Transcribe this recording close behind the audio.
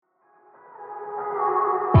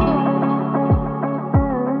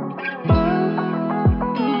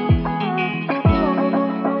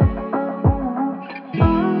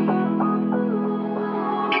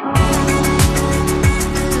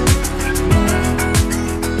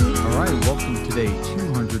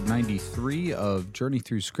43 of Journey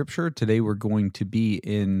Through Scripture. Today we're going to be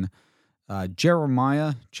in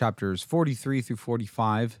Jeremiah chapters 43 through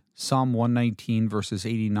 45, Psalm 119 verses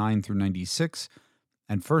 89 through 96,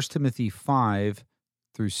 and 1 Timothy 5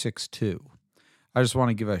 through 6:2. I just want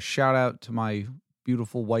to give a shout out to my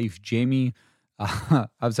beautiful wife, Jamie. I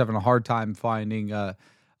was having a hard time finding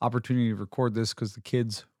opportunity to record this because the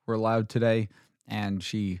kids were allowed today, and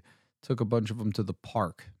she took a bunch of them to the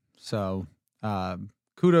park. So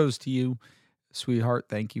kudos to you, sweetheart.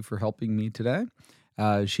 Thank you for helping me today.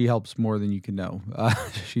 She helps more than you can know.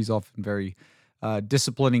 She's often very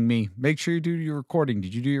disciplining me. Make sure you do your recording.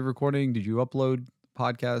 Did you do your recording? Did you upload the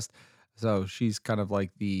podcast? So she's kind of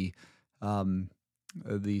like the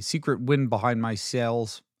secret wind behind my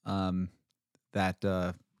sails,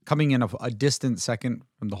 that coming in a distant second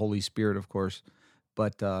from the Holy Spirit, of course.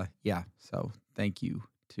 But yeah, so thank you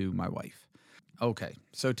to my wife. Okay,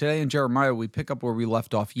 so today in Jeremiah, we pick up where we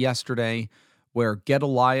left off yesterday, where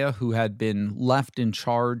Gedaliah, who had been left in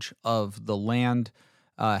charge of the land,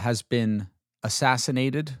 has been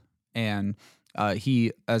assassinated. And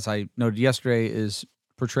he, as I noted yesterday, is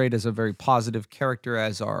portrayed as a very positive character,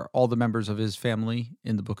 as are all the members of his family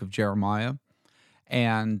in the book of Jeremiah.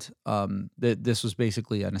 And this was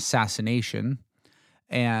basically an assassination.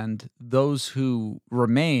 And those who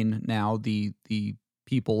remain now, the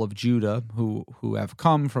people of Judah who have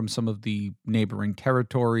come from some of the neighboring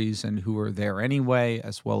territories and who are there anyway,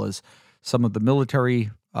 as well as some of the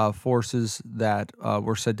military forces that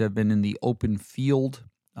were said to have been in the open field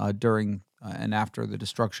during and after the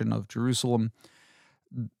destruction of Jerusalem,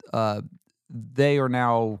 they are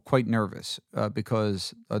now quite nervous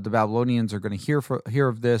because the Babylonians are going to hear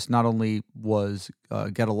of this. Not only was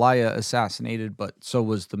Gedaliah assassinated, but so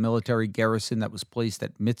was the military garrison that was placed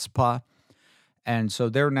at Mitzpah. And so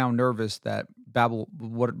they're now nervous that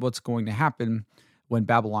what's going to happen when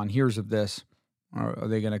Babylon hears of this. Are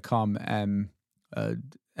they going to come and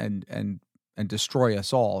destroy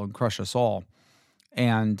us all and crush us all?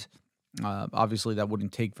 And obviously that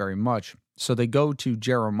wouldn't take very much. So they go to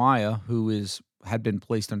Jeremiah, who had been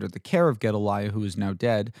placed under the care of Gedaliah, who is now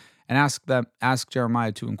dead, and ask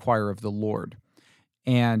Jeremiah to inquire of the Lord.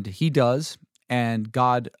 And he does, and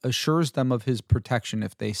God assures them of his protection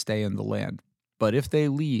if they stay in the land. But if they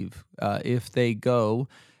leave, if they go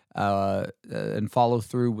and follow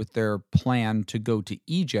through with their plan to go to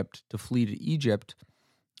Egypt, to flee to Egypt,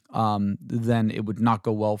 then it would not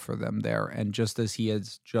go well for them there. And just as he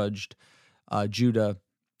has judged Judah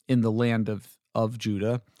in the land of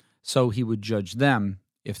Judah, so he would judge them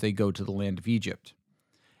if they go to the land of Egypt.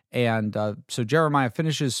 And so Jeremiah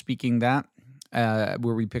finishes speaking that,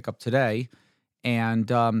 where we pick up today,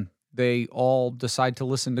 and they all decide to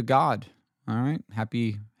listen to God. All right,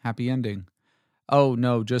 happy ending. Oh,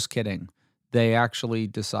 no, just kidding. They actually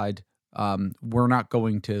decide we're not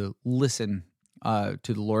going to listen to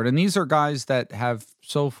the Lord. And these are guys that have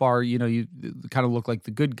so far, you kind of look like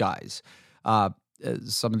the good guys.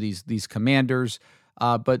 Some of these commanders,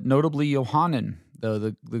 but notably Yohanan,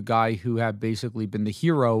 the guy who had basically been the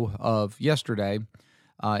hero of yesterday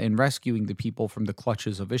in rescuing the people from the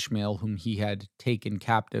clutches of Ishmael, whom he had taken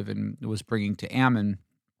captive and was bringing to Ammon.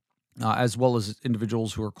 As well as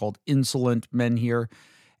individuals who are called insolent men here.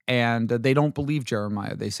 And they don't believe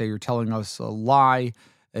Jeremiah. They say, you're telling us a lie.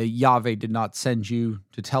 Yahweh did not send you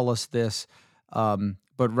to tell us this,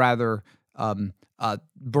 but rather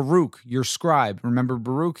Baruch, your scribe. Remember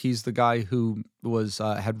Baruch? He's the guy who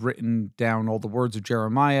had written down all the words of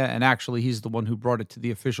Jeremiah, and actually he's the one who brought it to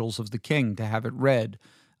the officials of the king to have it read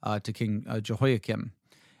to King Jehoiakim.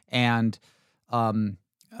 And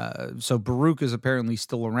so Baruch is apparently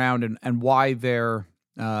still around, and why they're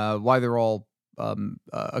all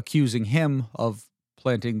accusing him of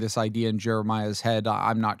planting this idea in Jeremiah's head,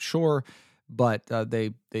 I'm not sure, but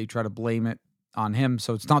they try to blame it on him.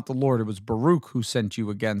 So it's not the Lord; it was Baruch who sent you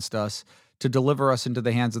against us to deliver us into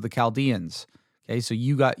the hands of the Chaldeans. Okay, so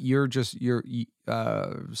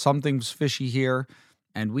something's fishy here,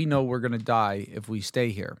 and we know we're going to die if we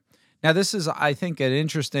stay here. Now, this is, I think, an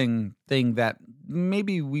interesting thing that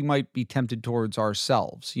maybe we might be tempted towards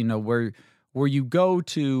ourselves, where you go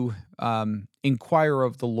to inquire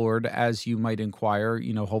of the Lord as you might inquire,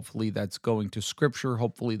 hopefully that's going to Scripture,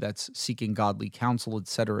 hopefully that's seeking godly counsel, et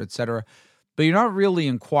cetera, but you're not really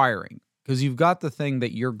inquiring because you've got the thing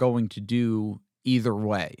that you're going to do either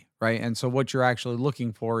way, right? And so what you're actually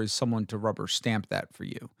looking for is someone to rubber stamp that for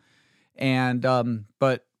you. And,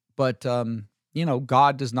 but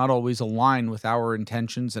God does not always align with our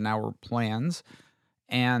intentions and our plans.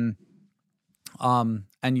 And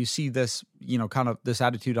you see this, kind of this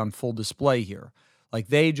attitude on full display here. Like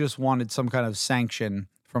they just wanted some kind of sanction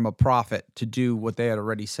from a prophet to do what they had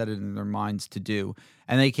already set it in their minds to do,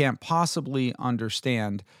 and they can't possibly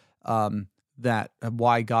understand that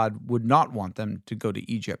why God would not want them to go to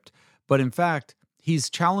Egypt. But in fact, he's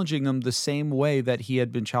challenging them the same way that he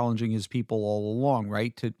had been challenging his people all along,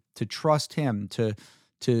 right? To trust him, to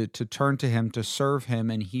turn to him, to serve him,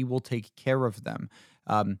 and he will take care of them.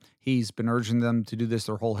 He's been urging them to do this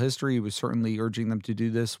their whole history. He was certainly urging them to do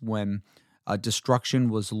this when destruction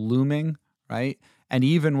was looming, right? And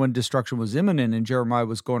even when destruction was imminent and Jeremiah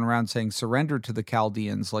was going around saying, surrender to the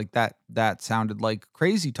Chaldeans, like that sounded like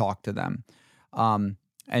crazy talk to them.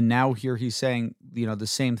 And now here he's saying, the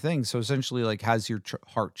same thing. So essentially, like, has your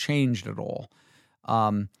heart changed at all?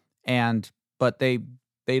 But they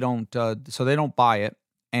don't, so they don't buy it.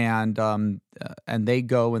 And they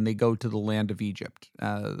go to the land of Egypt,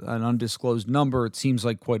 an undisclosed number. It seems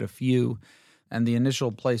like quite a few. And the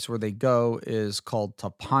initial place where they go is called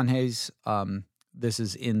Tahpanhes. This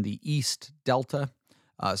is in the East Delta.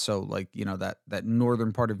 So like, that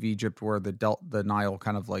northern part of Egypt where the Nile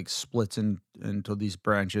kind of like splits into these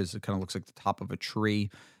branches. It kind of looks like the top of a tree,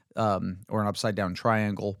 or an upside down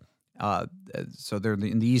triangle. So they're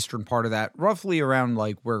in the eastern part of that, roughly around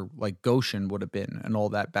like where like Goshen would have been and all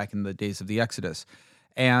that back in the days of the Exodus.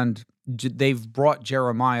 And they've brought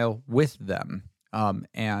Jeremiah with them.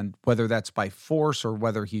 And whether that's by force or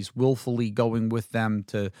whether he's willfully going with them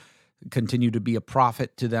to continue to be a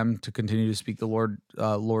prophet to them, to continue to speak the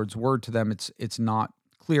Lord's word to them, it's not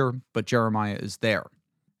clear, but Jeremiah is there.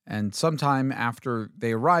 And sometime after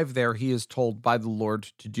they arrive there, he is told by the Lord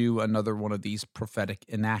to do another one of these prophetic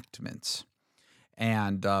enactments.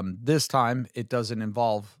 And this time, it doesn't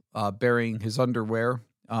involve burying his underwear.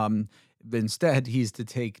 Instead, he's to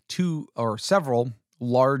take two or several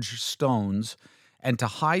large stones and to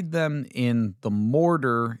hide them in the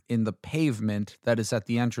mortar in the pavement that is at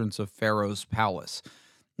the entrance of Pharaoh's palace.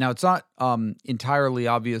 Now, it's not entirely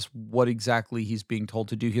obvious what exactly he's being told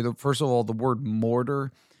to do here. First of all, the word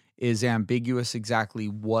mortar is ambiguous exactly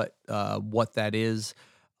what that is.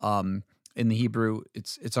 In the Hebrew,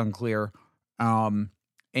 it's unclear.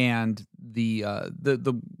 And the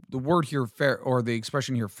word here, or the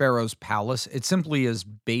expression here, Pharaoh's palace, it simply is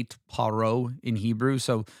Beit Paro in Hebrew.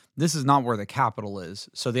 So this is not where the capital is.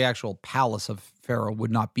 So the actual palace of Pharaoh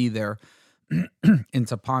would not be there in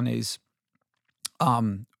Tahpanhes.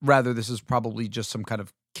 Rather, this is probably just some kind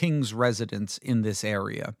of king's residence in this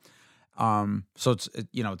area. So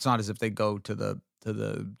it's not as if they go to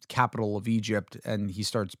the capital of Egypt and he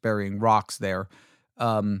starts burying rocks there.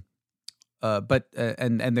 But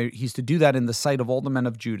he's to do that in the sight of all the men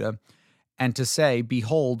of Judah, and to say,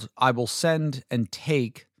 "Behold, I will send and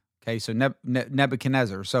take." Okay, so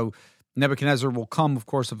Nebuchadnezzar. So Nebuchadnezzar will come, of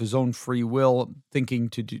course, of his own free will, thinking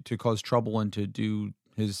to cause trouble and to do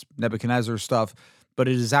his Nebuchadnezzar stuff. But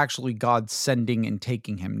it is actually God sending and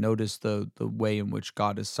taking him. Notice the way in which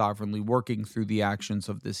God is sovereignly working through the actions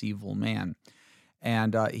of this evil man,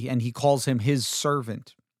 and he calls him his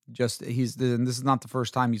servant. And this is not the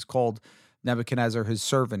first time he's called Nebuchadnezzar his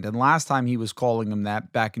servant. And last time he was calling him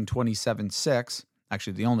that back in 27:6,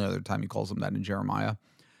 actually the only other time he calls him that in Jeremiah,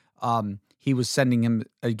 he was sending him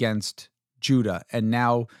against Judah. And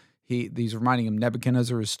now he's reminding him,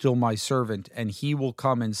 Nebuchadnezzar is still my servant, and he will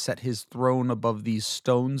come and set his throne above these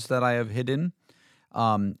stones that I have hidden,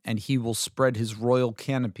 and he will spread his royal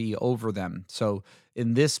canopy over them. So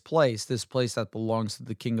in this place that belongs to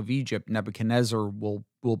the king of Egypt, Nebuchadnezzar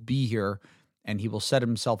will be here, and he will set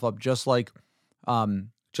himself up just like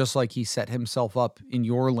he set himself up in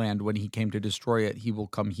your land when he came to destroy it. He will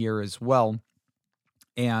come here as well,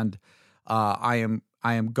 and I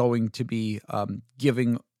am going to be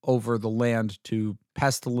giving over the land to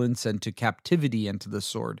pestilence and to captivity and to the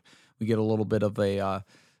sword. We get a little bit of a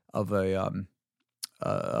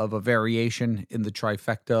variation in the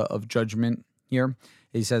trifecta of judgment here.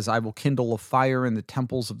 He says, I will kindle a fire in the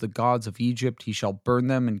temples of the gods of Egypt. He shall burn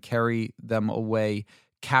them and carry them away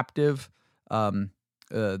captive.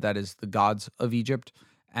 That is the gods of Egypt.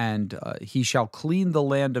 And he shall clean the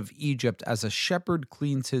land of Egypt as a shepherd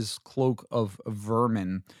cleans his cloak of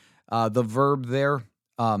vermin. The verb there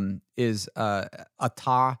is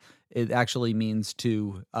atah. It actually means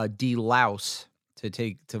to delouse,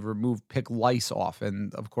 pick lice off.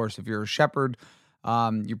 And of course, if you're a shepherd,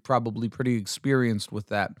 you're probably pretty experienced with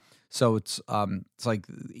that. So it's like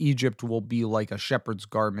Egypt will be like a shepherd's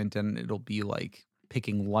garment, and it'll be like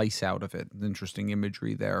picking lice out of it. Interesting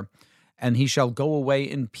imagery there. And he shall go away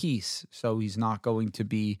in peace. So he's not going to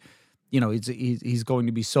be, he's going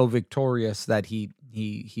to be so victorious that he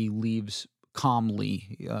leaves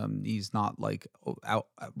calmly. He's not like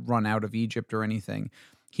run out of Egypt or anything.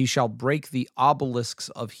 He shall break the obelisks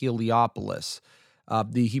of Heliopolis.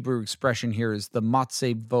 The Hebrew expression here is the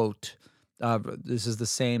matzevot. This is the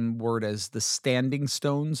same word as the standing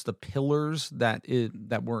stones, the pillars that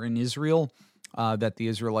were in Israel, that the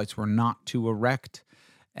Israelites were not to erect.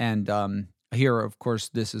 And here, of course,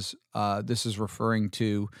 this is referring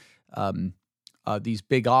to these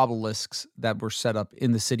big obelisks that were set up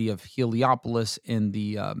in the city of Heliopolis in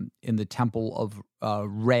the temple of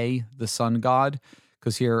Re, the sun god.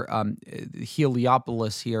 Because here,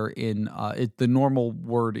 Heliopolis here the normal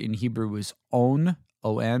word in Hebrew is on,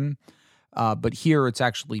 O-N, but here it's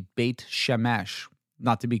actually Beit Shemesh,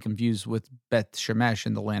 not to be confused with Beth Shemesh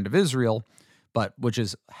in the land of Israel, but which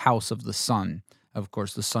is house of the sun. Of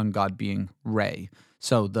course, the sun god being Re.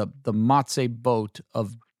 So the Matzebot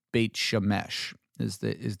of Beit Shemesh is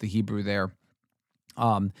the Hebrew there.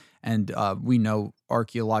 And we know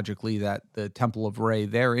archaeologically that the Temple of Re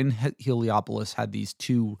there in Heliopolis had these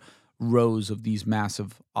 2 rows of these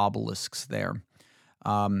massive obelisks there.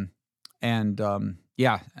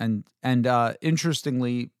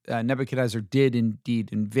 Interestingly, Nebuchadnezzar did indeed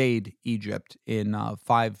invade Egypt in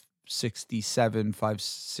 567,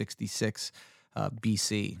 566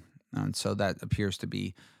 BC. And so that appears to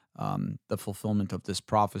be the fulfillment of this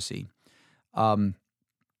prophecy. And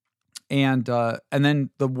then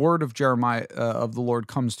the word of Jeremiah, of the Lord,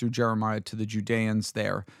 comes through Jeremiah to the Judeans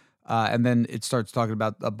there. And then it starts talking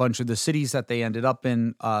about a bunch of the cities that they ended up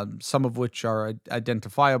in, some of which are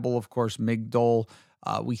identifiable, of course. Migdol,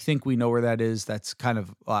 we think we know where that is. That's kind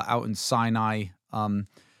of out in Sinai,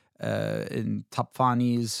 in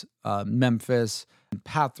Taphanes, Memphis, and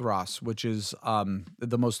Pathros, which is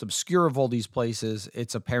the most obscure of all these places.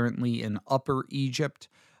 It's apparently in Upper Egypt,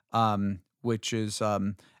 which is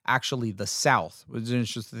actually the south. What's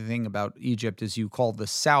interesting thing about Egypt is you call the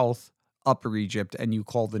south Upper Egypt and you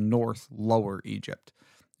call the north Lower Egypt.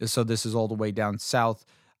 So this is all the way down south,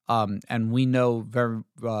 and we know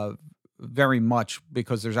very much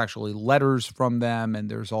because there's actually letters from them and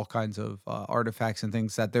there's all kinds of artifacts and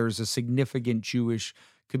things that there's a significant Jewish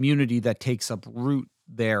community that takes up root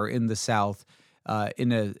there in the south,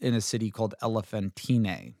 in a city called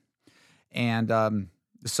Elephantine, and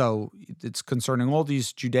so it's concerning all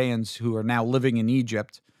these Judeans who are now living in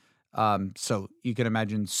Egypt. So you can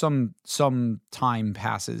imagine some time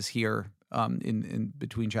passes here in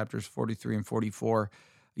between chapters 43 and 44.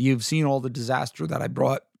 You've seen all the disaster that I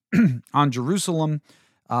brought on Jerusalem.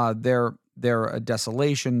 They're a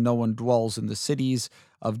desolation. No one dwells in the cities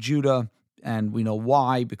of Judah. And we know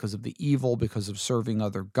why, because of the evil, because of serving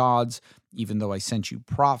other gods, even though I sent you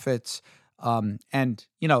prophets. And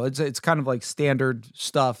it's kind of like standard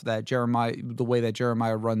stuff that the way that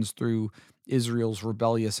Jeremiah runs through Israel's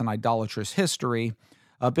rebellious and idolatrous history.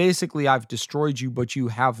 Basically, I've destroyed you, but you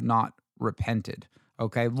have not repented.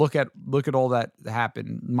 Okay, look at all that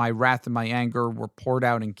happened. My wrath and my anger were poured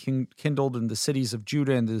out and kindled in the cities of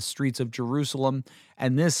Judah and the streets of Jerusalem,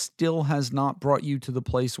 and this still has not brought you to the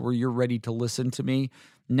place where you're ready to listen to me.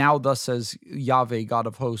 Now thus says Yahweh, God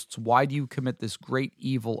of hosts, why do you commit this great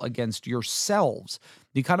evil against yourselves?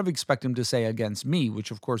 You kind of expect him to say against me, which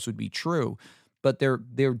of course would be true, but they're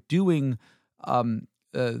doing,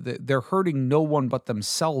 they're hurting no one but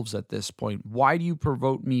themselves at this point. Why do you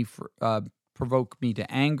provoke me to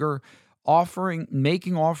anger,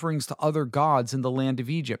 making offerings to other gods in the land of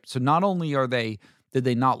Egypt? So not only did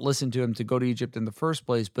they not listen to him to go to Egypt in the first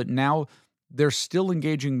place, but now they're still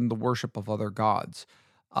engaging in the worship of other gods.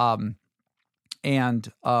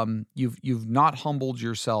 You've not humbled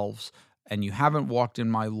yourselves, and you haven't walked in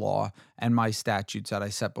my law and my statutes that I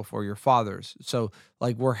set before your fathers. So,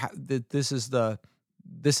 like, this is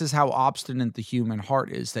how obstinate the human heart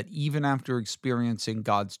is, that even after experiencing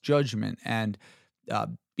God's judgment and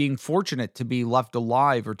being fortunate to be left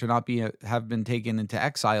alive or to not have been taken into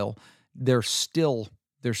exile, they're still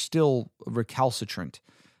recalcitrant.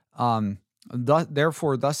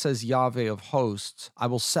 Therefore, thus says Yahweh of hosts, I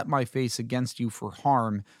will set my face against you for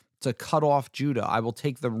harm, to cut off Judah. I will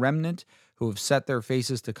take the remnant who have set their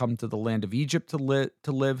faces to come to the land of Egypt to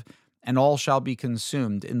live, and all shall be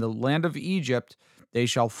consumed. In the land of Egypt they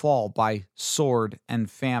shall fall by sword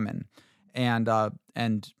and famine, and I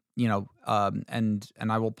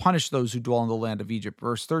will punish those who dwell in the land of Egypt.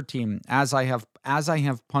 Verse 13, as I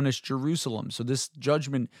have punished Jerusalem. So this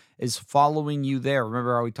judgment is following you there.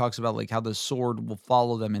 Remember how he talks about like how the sword will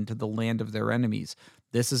follow them into the land of their enemies.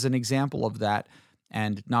 This is an example of that.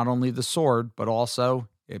 And not only the sword, but also,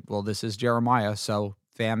 this is Jeremiah, so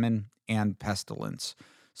famine and pestilence,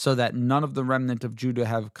 so that none of the remnant of Judah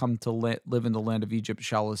have come to live in the land of Egypt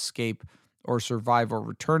shall escape or survive or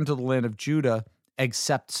return to the land of Judah,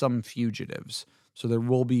 except some fugitives. So there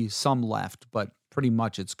will be some left, but pretty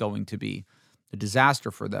much it's going to be a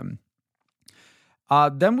disaster for them.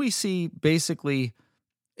 Then we see basically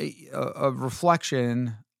a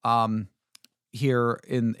reflection here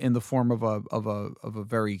in the form of a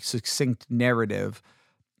very succinct narrative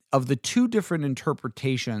of the two different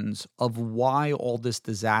interpretations of why all this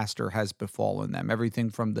disaster has befallen them. Everything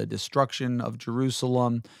from the destruction of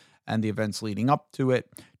Jerusalem and the events leading up to it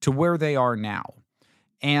to where they are now.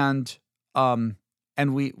 And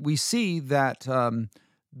we see that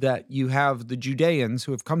that you have the Judeans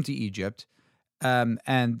who have come to Egypt,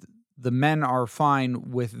 and the men are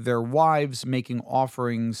fine with their wives making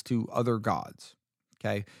offerings to other gods.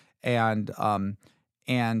 Okay, and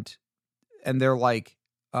they're like,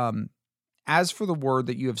 as for the word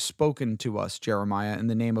that you have spoken to us, Jeremiah, in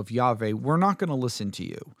the name of Yahweh, we're not going to listen to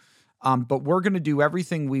you, but we're going to do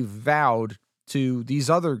everything we've vowed to these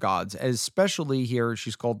other gods, especially here,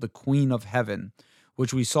 she's called the Queen of Heaven,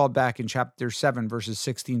 which we saw back in chapter 7, verses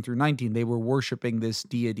 16 through 19. They were worshiping this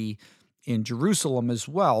deity in Jerusalem as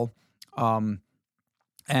well, and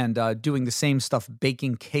doing the same stuff,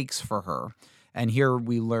 baking cakes for her. And here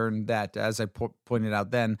we learn that, as I pointed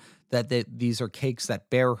out then, that these are cakes that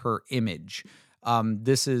bear her image.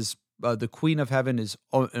 This is the Queen of Heaven is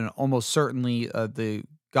almost certainly the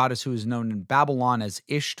goddess who is known in Babylon as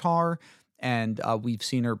Ishtar, and we've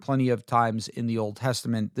seen her plenty of times in the Old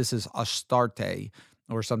Testament. This is Astarte,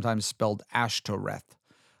 or sometimes spelled Ashtoreth.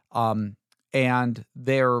 And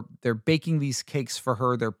they're baking these cakes for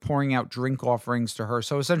her. They're pouring out drink offerings to her.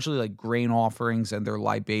 So essentially like grain offerings and their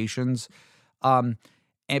libations. And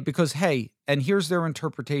because, hey, and here's their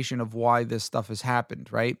interpretation of why this stuff has happened,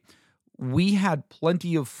 right? We had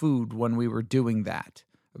plenty of food when we were doing that.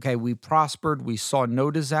 Okay, we prospered. We saw no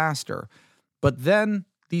disaster. But then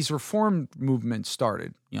these reform movements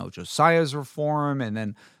started, Josiah's reform, and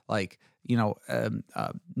then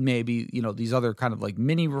maybe, these other kind of like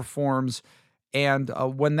mini reforms. And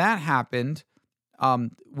when that happened,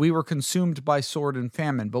 we were consumed by sword and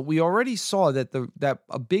famine. But we already saw that that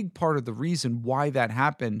a big part of the reason why that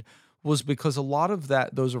happened was because a lot of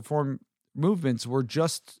those reform movements were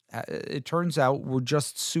just, it turns out, were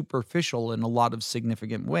just superficial in a lot of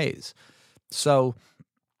significant ways. So,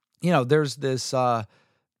 there's this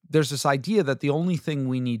idea that the only thing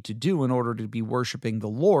we need to do in order to be worshiping the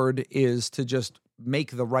Lord is to just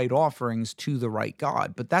make the right offerings to the right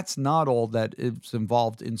God. But that's not all that is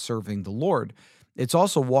involved in serving the Lord. It's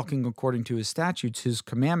also walking according to his statutes, his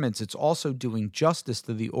commandments. It's also doing justice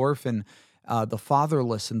to the orphan, the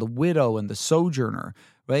fatherless, and the widow, and the sojourner,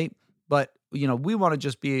 right? But, we want to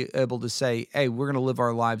just be able to say, hey, we're going to live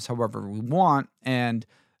our lives however we want, and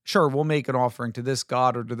sure, we'll make an offering to this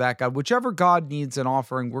God or to that God. Whichever God needs an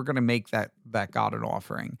offering, we're going to make that God an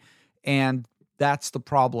offering. And that's the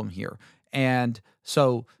problem here. And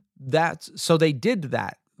so they did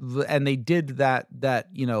that. And they did that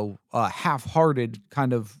half-hearted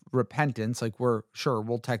kind of repentance. Like,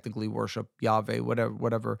 we'll technically worship Yahweh,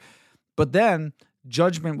 whatever. But then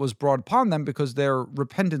judgment was brought upon them because their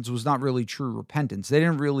repentance was not really true repentance. They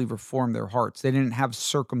didn't really reform their hearts. They didn't have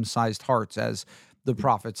circumcised hearts, as the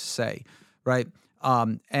prophets say, right?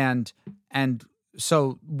 And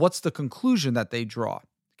so what's the conclusion that they draw?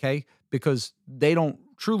 Okay, because they don't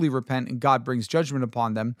truly repent and God brings judgment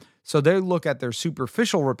upon them. So they look at their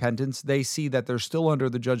superficial repentance. They see that they're still under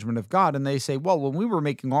the judgment of God, and they say, well, when we were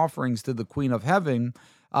making offerings to the Queen of Heaven,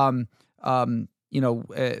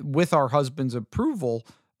 with our husband's approval,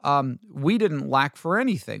 we didn't lack for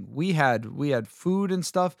anything. We had food and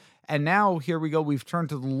stuff. And now here we go. We've turned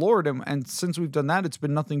to the Lord. And since we've done that, it's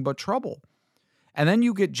been nothing but trouble. And then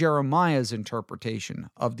you get Jeremiah's interpretation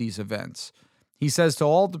of these events. He says to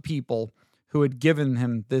all the people who had given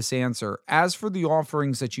him this answer, as for the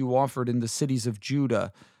offerings that you offered in the cities of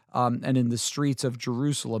Judah and in the streets of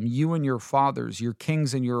Jerusalem, you and your fathers, your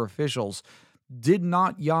kings and your officials, did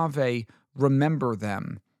not Yahweh remember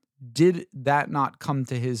them? Did that not come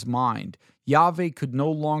to his mind? Yahweh could no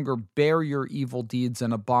longer bear your evil deeds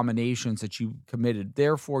and abominations that you committed.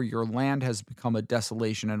 Therefore, your land has become a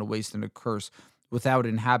desolation and a waste and a curse without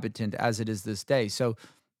inhabitant as it is this day. So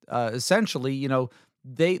essentially,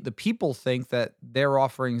 the people think that their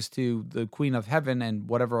offerings to the Queen of Heaven and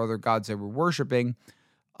whatever other gods they were worshiping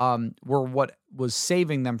were what was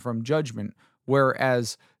saving them from judgment,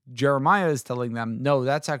 whereas Jeremiah is telling them, no,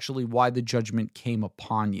 that's actually why the judgment came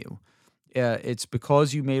upon you. It's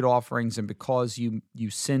because you made offerings and because you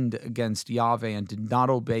sinned against Yahweh and did not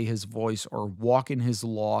obey his voice or walk in his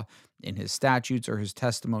law, in his statutes or his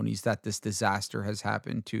testimonies, that this disaster has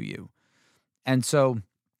happened to you. And so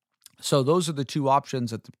So those are the two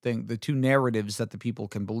options the two narratives that the people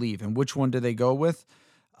can believe. And which one do they go with?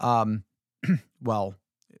 Um, well,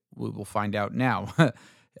 we will find out now.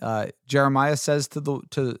 Jeremiah says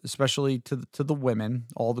especially to the women,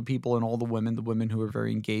 all the people and all the women who are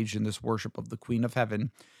very engaged in this worship of the Queen of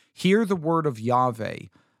Heaven, hear the word of Yahweh.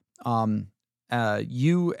 Um,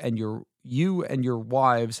 you and your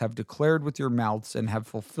wives have declared with your mouths and have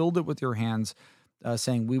fulfilled it with your hands,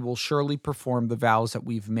 saying, "We will surely perform the vows that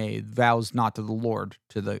we've made." Vows not to the Lord,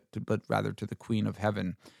 but rather to the Queen of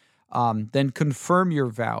Heaven. Then confirm your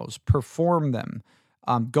vows, perform them.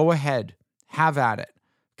 Go ahead, have at it.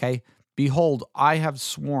 Okay. Behold, I have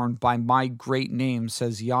sworn by my great name,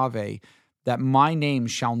 says Yahweh, that my name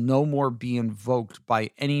shall no more be invoked by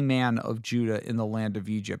any man of Judah in the land of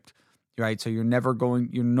Egypt. Right. So you're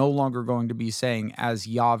no longer going to be saying as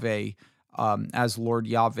Yahweh, as Lord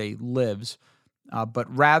Yahweh lives,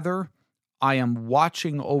 but rather I am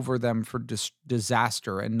watching over them for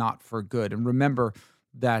disaster and not for good. And remember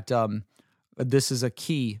that this is a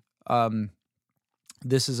key.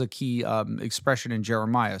 Expression in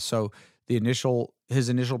Jeremiah. So his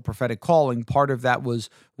initial prophetic calling, part of that was,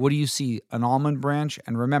 what do you see? An almond branch?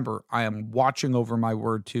 And remember, I am watching over my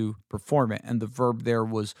word to perform it. And the verb there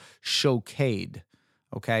was shoked,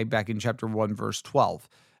 okay, back in chapter 1, verse 12.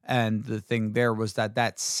 And the thing there was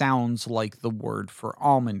that sounds like the word for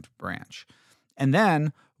almond branch. And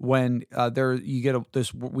then when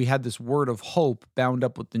we had this word of hope bound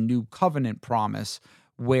up with the new covenant promise,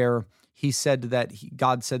 where he said that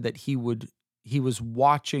God said that he was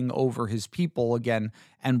watching over his people again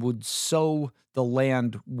and would sow the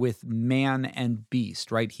land with man and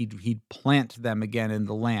beast, right? He'd plant them again in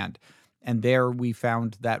the land. And there we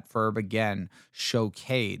found that verb again, shoked.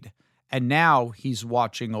 And now he's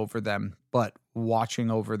watching over them, but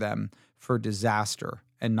watching over them for disaster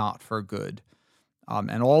and not for good.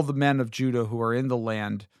 And all the men of Judah who are in the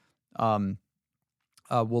land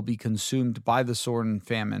will be consumed by the sword and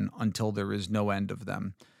famine until there is no end of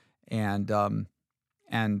them. And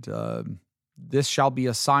this shall be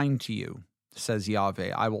a sign to you, says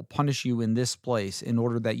Yahweh. I will punish you in this place in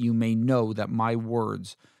order that you may know that my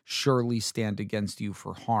words surely stand against you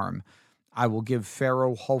for harm. I will give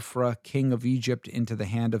Pharaoh Hophra, king of Egypt, into the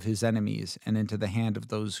hand of his enemies and into the hand of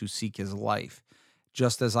those who seek his life,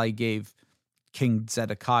 just as I gave King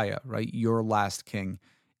Zedekiah, right, your last king,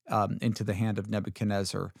 into the hand of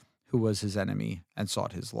Nebuchadnezzar, who was his enemy and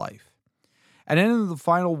sought his life. And then in the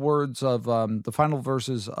final words of the final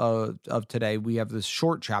verses of today, we have this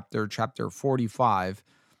short chapter, chapter 45,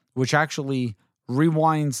 which actually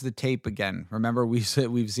rewinds the tape again. Remember, we've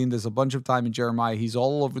seen this a bunch of time in Jeremiah. He's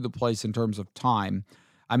all over the place in terms of time.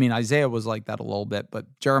 I mean, Isaiah was like that a little bit, but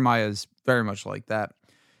Jeremiah is very much like that.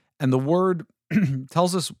 And the word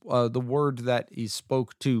tells us the word that he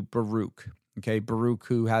spoke to Baruch. Okay, Baruch,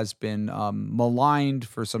 who has been maligned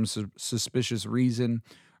for some suspicious reason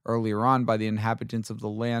earlier on by the inhabitants of the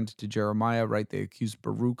land to Jeremiah, right? They accused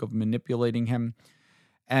Baruch of manipulating him.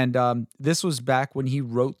 And this was back when he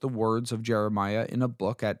wrote the words of Jeremiah in a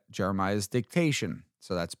book at Jeremiah's dictation.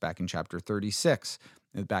 So that's back in chapter 36,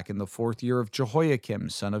 back in the 4th year of Jehoiakim,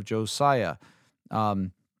 son of Josiah.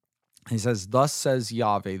 He says, "Thus says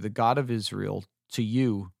Yahweh, the God of Israel, to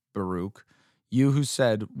you, Baruch, you who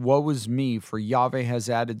said, 'Woe is me, for Yahweh has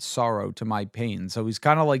added sorrow to my pain.'" So he's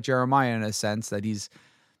kind of like Jeremiah in a sense that he's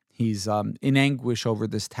in anguish over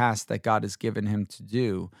this task that God has given him to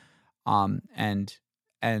do.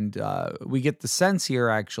 And we get the sense here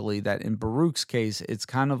actually that in Baruch's case, it's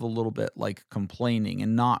kind of a little bit like complaining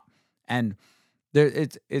and there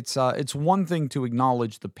it's one thing to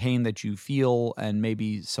acknowledge the pain that you feel and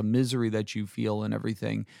maybe some misery that you feel and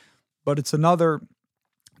everything, but it's another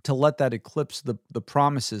to let that eclipse the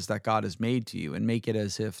promises that God has made to you and make it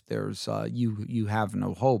as if there's you have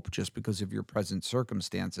no hope just because of your present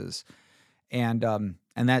circumstances. And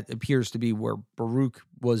that appears to be where Baruch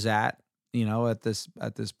was at, at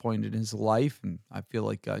this point in his life. And I feel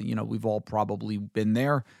like we've all probably been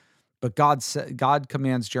there. But God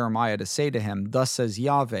commands Jeremiah to say to him, "Thus says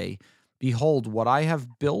Yahweh, behold, what I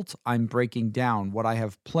have built, I'm breaking down. What I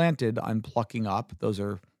have planted, I'm plucking up." Those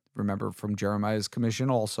are, remember, from Jeremiah's commission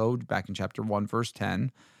also, back in chapter 1, verse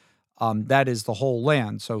 10. That is the whole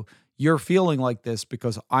land. So you're feeling like this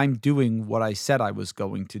because I'm doing what I said I was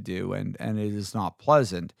going to do, and it is not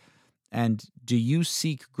pleasant. And do you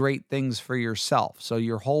seek great things for yourself? So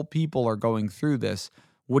your whole people are going through this.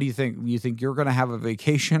 What do you think? You think you're going to have a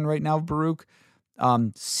vacation right now, Baruch?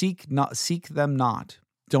 Seek them not.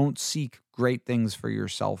 Don't seek great things for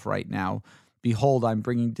yourself right now. Behold, I'm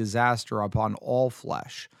bringing disaster upon all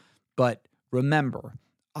flesh. But remember,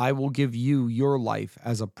 I will give you your life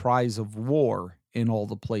as a prize of war in all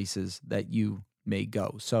the places that you may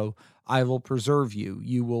go. So I will preserve you.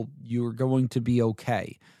 You're going to be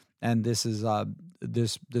okay. And this is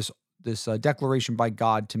this declaration by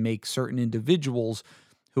God to make certain individuals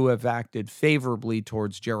who have acted favorably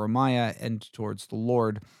towards Jeremiah and towards the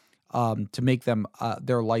Lord, to make them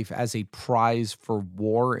their life as a prize for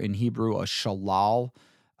war, in Hebrew, a shalal.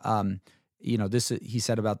 Um, this he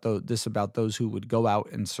said about this about those who would go out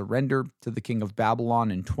and surrender to the king of Babylon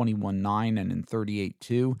in 21:9 and in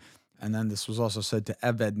 38:2. And then this was also said to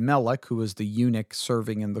Eved Melech, who was the eunuch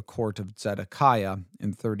serving in the court of Zedekiah,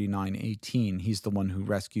 in 39:18. He's the one who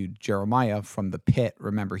rescued Jeremiah from the pit.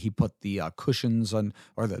 Remember, he put the cushions on,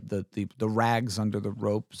 or the rags under the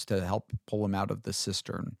ropes to help pull him out of the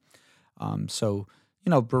cistern. So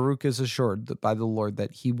Baruch is assured that by the Lord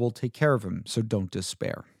that he will take care of him, so don't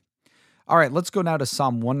despair. All right, let's go now to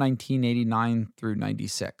Psalm 119:89 through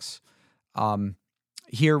 96.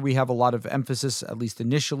 Here we have a lot of emphasis, at least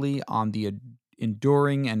initially, on the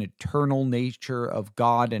enduring and eternal nature of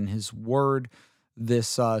God and his word.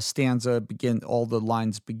 This stanza all the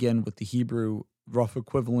lines begin with the Hebrew rough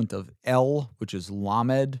equivalent of El, which is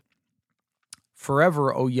Lamed.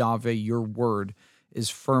 Forever, O Yahweh, your word is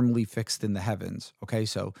firmly fixed in the heavens. Okay,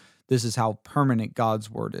 so this is how permanent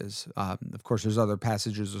God's word is. Of course, there's other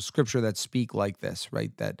passages of scripture that speak like this,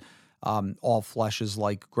 right? That all flesh is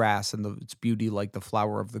like grass, and its beauty like the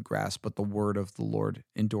flower of the grass, but the word of the Lord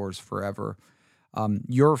endures forever.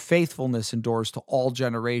 Your faithfulness endures to all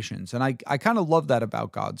generations. And I kind of love that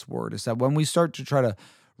about God's word, is that when we start to try to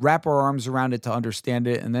wrap our arms around it, to understand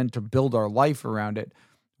it, and then to build our life around it,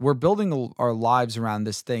 we're building our lives around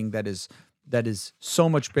this thing that is so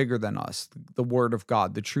much bigger than us, the word of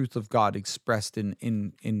God, the truth of God expressed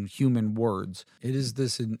in human words. It is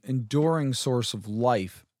this enduring source of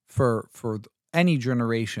life for any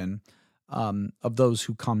generation of those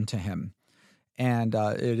who come to him. And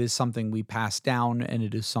it is something we pass down, and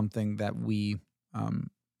it is something that we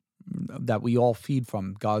all feed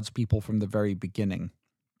from, God's people from the very beginning.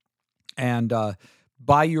 And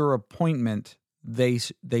by your appointment, they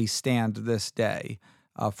stand this day.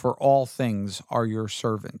 For all things are your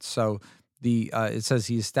servants. So it says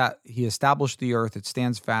he established the earth; it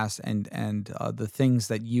stands fast, and the things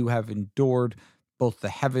that you have endured, both the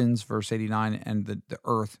heavens, verse 89, and the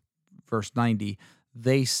earth, verse 90,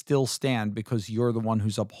 they still stand because you're the one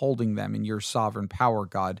who's upholding them in your sovereign power,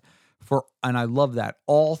 God. And I love that.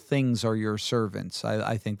 All things are your servants.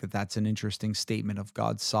 I think that's an interesting statement of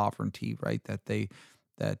God's sovereignty, right? That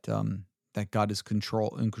God is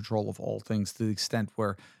in control of all things, to the extent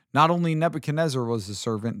where not only Nebuchadnezzar was a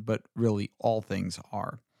servant, but really all things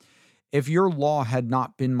are. If your law had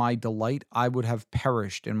not been my delight, I would have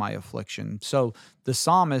perished in my affliction. So the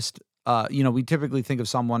psalmist, we typically think of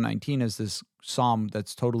Psalm 119 as this psalm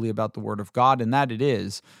that's totally about the word of God, and that it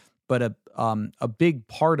is. But a big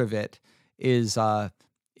part of it is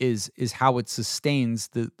how it sustains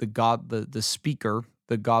the speaker,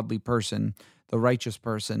 the godly person, the righteous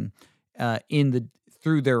person,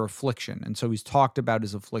 through their affliction. And so he's talked about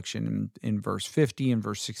his affliction in verse 50 and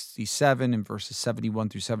verse 67 and verses 71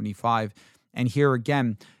 through 75. And here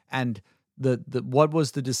again, and what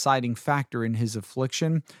was the deciding factor in his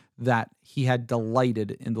affliction? That he had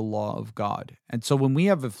delighted in the law of God. And so when we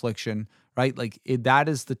have affliction, right, that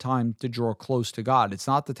is the time to draw close to God. It's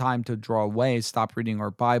not the time to draw away, stop reading our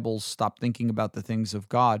Bibles, stop thinking about the things of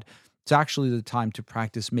God. It's actually the time to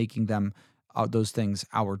practice making them those things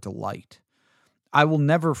our delight. I will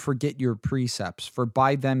never forget your precepts, for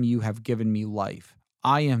by them you have given me life.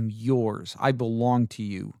 I am yours. I belong to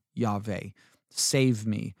you, Yahweh. Save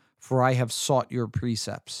me, for I have sought your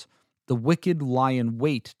precepts. The wicked lie in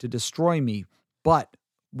wait to destroy me, but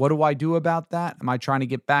what do I do about that? Am I trying to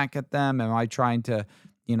get back at them? Am I trying to,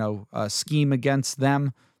 scheme against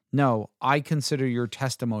them? No, I consider your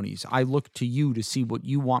testimonies. I look to you to see what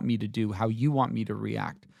you want me to do, how you want me to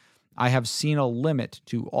react. I have seen a limit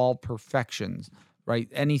to all perfections, right?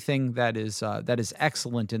 Anything that is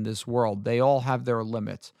excellent in this world, they all have their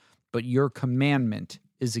limits, but your commandment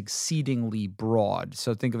is exceedingly broad.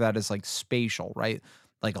 So think of that as like spatial, right?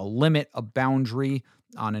 Like a limit, a boundary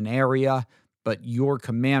on an area, but your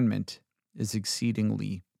commandment is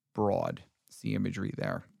exceedingly broad. It's the imagery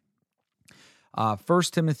there. 1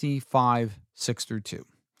 Timothy 5, 6 through 2.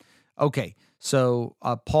 Okay, so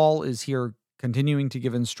Paul is here continuing to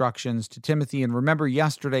give instructions to Timothy. And remember,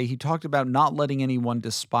 yesterday he talked about not letting anyone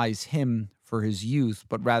despise him for his youth,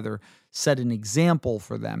 but rather set an example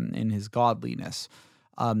for them in his godliness.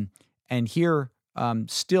 And here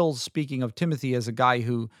still speaking of Timothy as a guy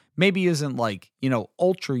who maybe isn't like,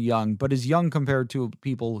 ultra young, but is young compared to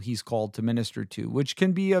people he's called to minister to, which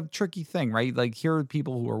can be a tricky thing, right? Like here are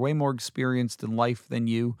people who are way more experienced in life than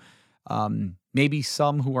you, maybe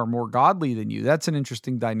some who are more godly than you. That's an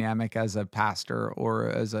interesting dynamic as a pastor or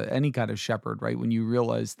as any kind of shepherd, right? When you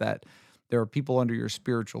realize that there are people under your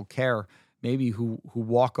spiritual care, maybe who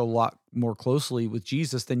walk a lot more closely with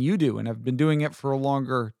Jesus than you do and have been doing it for a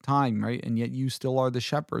longer time, right? And yet you still are the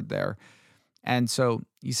shepherd there. And so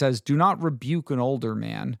he says, do not rebuke an older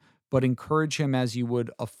man, but encourage him as you would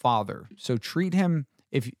a father. So treat him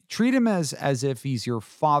as if he's your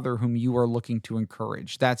father whom you are looking to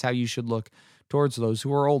encourage. That's how you should look towards those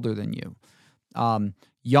who are older than you.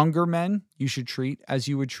 Younger men you should treat as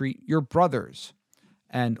you would treat your brothers.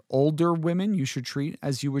 And older women you should treat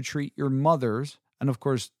as you would treat your mothers. And of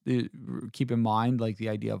course, keep in mind like the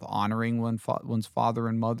idea of honoring one's father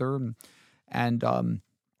and mother,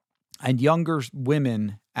 and younger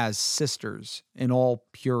women as sisters in all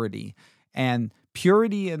purity. And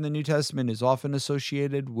purity in the New Testament is often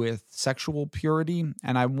associated with sexual purity,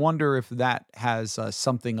 and I wonder if that has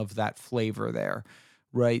something of that flavor there,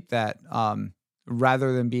 right? That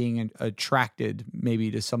rather than being attracted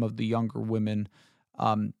maybe to some of the younger women,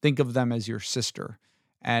 think of them as your sister.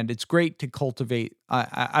 And it's great to cultivate.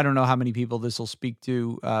 I don't know how many people this will speak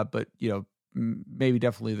to, but maybe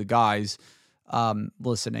definitely the guys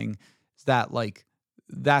listening. Is that like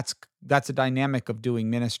that's a dynamic of doing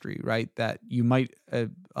ministry, right? That you might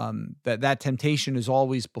that temptation is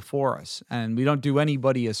always before us, and we don't do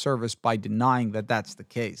anybody a service by denying that that's the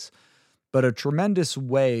case. But a tremendous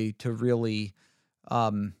way to really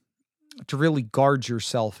guard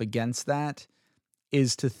yourself against that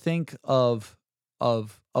is to think of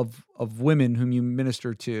women whom you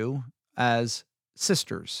minister to as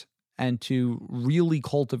sisters, and to really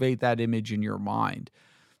cultivate that image in your mind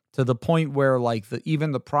to the point where like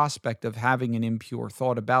even the prospect of having an impure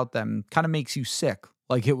thought about them kind of makes you sick.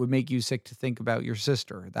 Like it would make you sick to think about your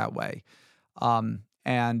sister that way. And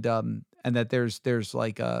that there's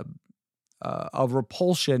like a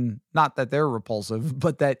repulsion, not that they're repulsive,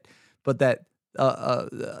 but that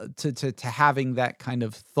to having that kind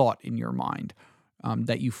of thought in your mind,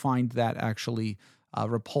 that you find that actually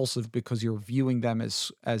repulsive because you're viewing them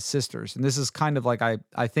as sisters. And this is kind of like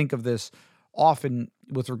I think of this often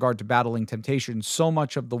with regard to battling temptation. So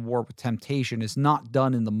much of the war with temptation is not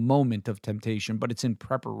done in the moment of temptation, but it's in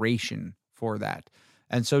preparation for that.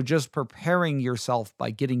 And so just preparing yourself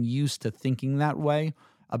by getting used to thinking that way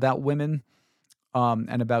about women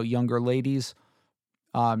and about younger ladies,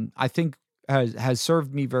 I think has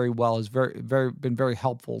served me very well, has been very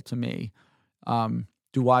helpful to me.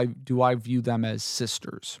 Do I view them as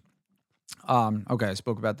sisters? Okay, I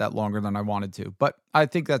spoke about that longer than I wanted to, but I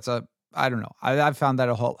think that's I don't know. I've found that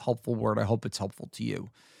a helpful word. I hope it's helpful to you.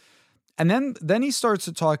 And then he starts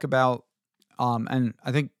to talk about, and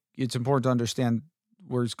I think it's important to understand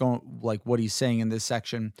where he's going, like what he's saying in this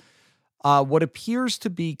section. What appears to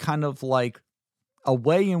be kind of like a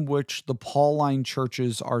way in which the Pauline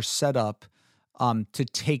churches are set up to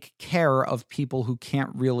take care of people who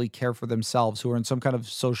can't really care for themselves, who are in some kind of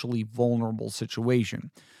socially vulnerable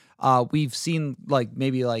situation. We've seen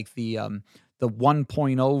maybe the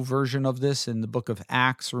 1.0 version of this in the book of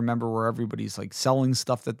Acts, remember, where everybody's like selling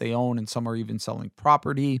stuff that they own, and some are even selling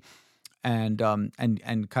property and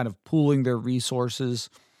kind of pooling their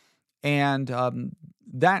resources. And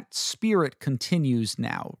that spirit continues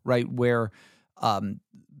now, right? Where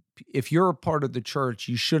if you're a part of the church,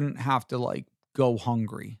 you shouldn't have to go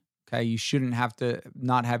hungry. Okay. You shouldn't have to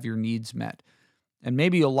not have your needs met. And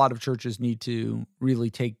maybe a lot of churches need to really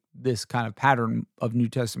take this kind of pattern of New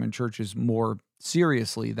Testament churches more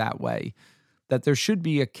seriously that way, that there should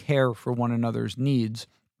be a care for one another's needs.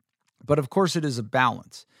 But of course, it is a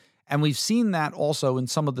balance. And we've seen that also in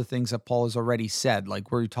some of the things that Paul has already said,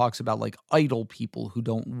 like where he talks about idle people who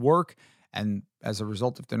don't work. And as a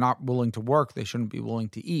result, if they're not willing to work, they shouldn't be willing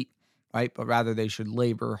to eat, right? But rather they should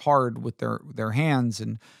labor hard with their hands.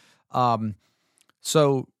 And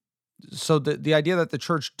so the idea that the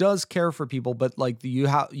church does care for people, but you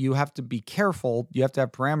have to be careful. You have to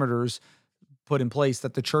have parameters put in place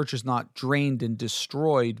that the church is not drained and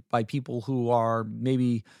destroyed by people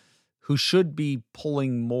who should be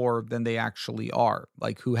pulling more than they actually are,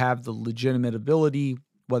 who have the legitimate ability,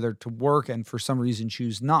 whether to work and for some reason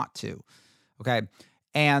choose not to. Okay.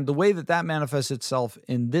 And the way that manifests itself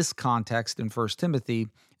in this context in 1 Timothy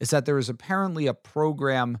is that there is apparently a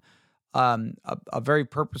program, a very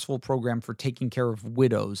purposeful program for taking care of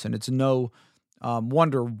widows, and it's no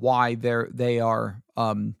wonder why they are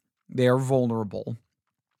vulnerable.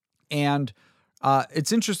 And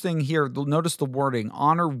It's interesting here. Notice the wording: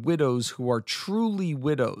 honor widows who are truly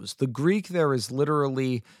widows. The Greek there is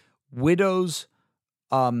literally widows,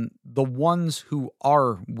 the ones who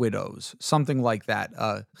are widows, something like that.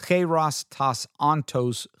 Cheras tas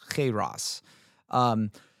ontos cheras.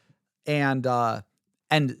 Um, and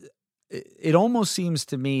it almost seems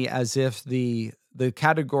to me as if the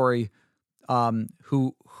category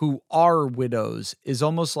who are widows is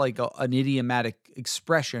almost like an idiomatic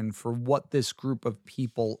expression for what this group of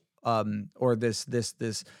people, or this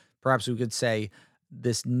perhaps we could say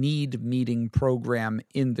this need meeting program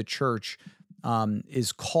in the church,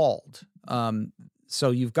 is called.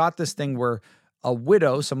 So you've got this thing where a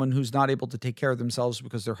widow, someone who's not able to take care of themselves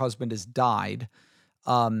because their husband has died,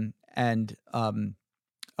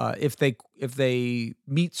 if they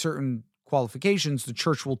meet certain qualifications, the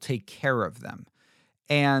church will take care of them.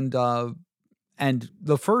 And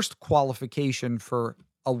the first qualification for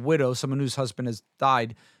a widow, someone whose husband has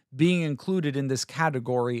died, being included in this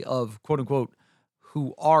category of quote unquote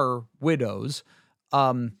who are widows,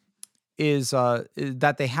 is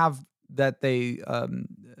that they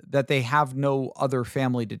have no other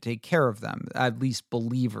family to take care of them, at least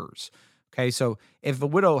believers. Okay, so if the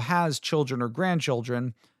widow has children or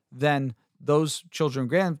grandchildren, then those children and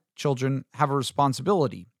grandchildren have a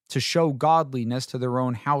responsibility to show godliness to their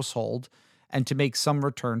own household and to make some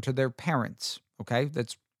return to their parents. Okay,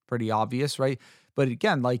 that's pretty obvious, right? But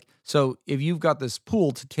again, so if you've got this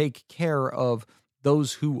pool to take care of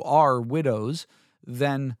those who are widows,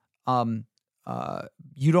 then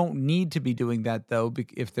you don't need to be doing that, though,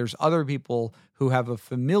 if there's other people who have a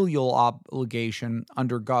familial obligation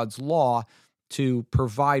under God's law to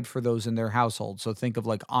provide for those in their household. So think of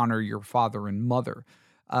honor your father and mother.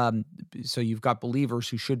 So you've got believers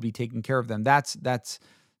who should be taking care of them.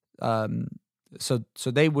 So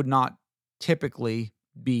they would not typically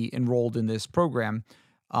be enrolled in this program,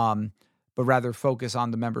 but rather focus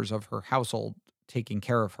on the members of her household taking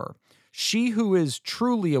care of her. She who is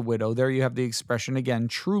truly a widow, there you have the expression again,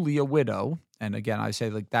 truly a widow. And again, I say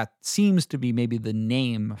that seems to be maybe the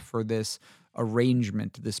name for this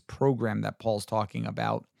arrangement, this program that Paul's talking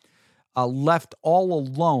about. Left all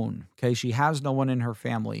alone, okay, she has no one in her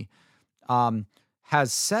family,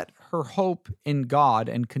 has set her hope in God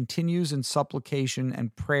and continues in supplication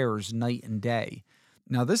and prayers night and day.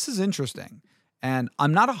 Now, this is interesting, and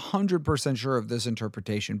I'm not 100% sure of this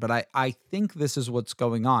interpretation, but I think this is what's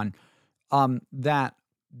going on, that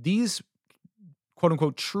these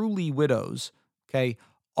quote-unquote truly widows, okay,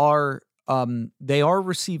 they are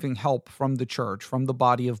receiving help from the church, from the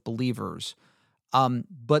body of believers,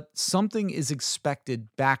 but something is expected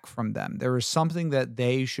back from them. There is something that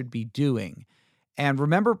they should be doing. And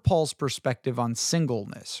remember Paul's perspective on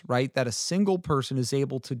singleness, right? That a single person is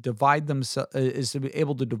able to devote themselves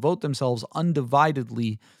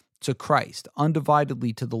undividedly to Christ,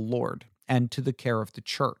 undividedly to the Lord, and to the care of the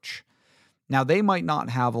church. Now, they might not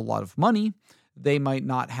have a lot of money. They might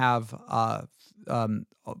not have,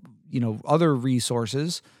 other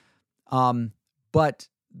resources, but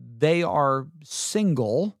they are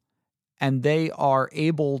single and they are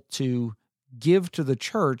able to give to the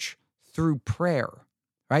church through prayer,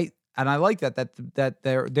 right? And I like that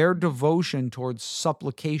their devotion towards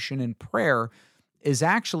supplication and prayer is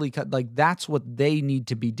actually that's what they need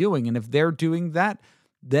to be doing. And if they're doing that,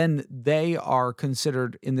 then they are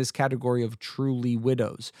considered in this category of truly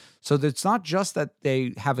widows. So it's not just that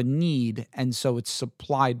they have a need and so it's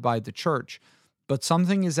supplied by the church, but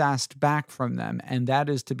something is asked back from them, and that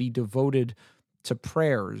is to be devoted to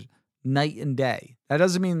prayers night and day. That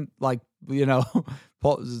doesn't mean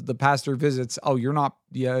Paul, the pastor visits,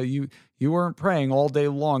 you weren't praying all day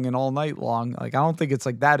long and all night long. I don't think it's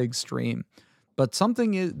that extreme, but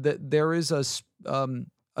something is that there is a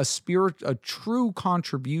true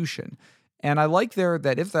contribution. And I like there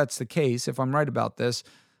that if that's the case, if I'm right about this,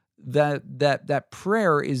 that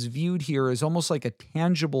prayer is viewed here as almost like a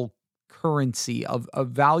tangible currency of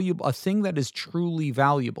a thing that is truly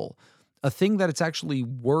valuable, a thing that it's actually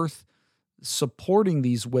worth supporting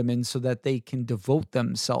these women so that they can devote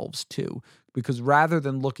themselves to. Because rather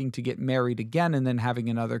than looking to get married again and then having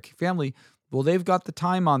another family, well, they've got the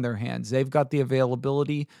time on their hands. They've got the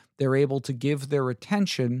availability. They're able to give their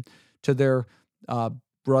attention to their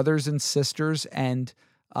brothers and sisters and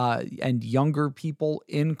younger people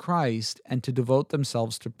in Christ, and to devote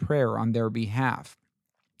themselves to prayer on their behalf.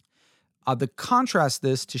 The contrast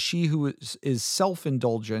this to she who is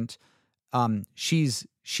self-indulgent,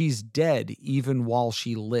 she's dead even while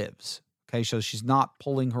she lives. Okay, so she's not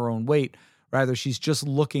pulling her own weight. Rather, she's just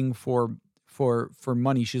looking for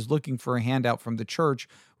money. She's looking for a handout from the church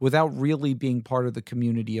without really being part of the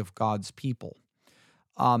community of God's people.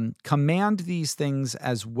 Command these things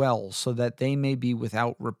as well, so that they may be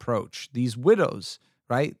without reproach. These widows,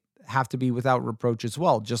 right, have to be without reproach as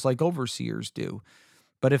well, just like overseers do.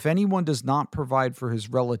 But if anyone does not provide for his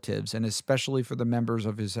relatives, and especially for the members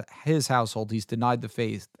of his household, he's denied the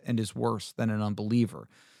faith and is worse than an unbeliever.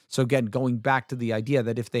 So again, going back to the idea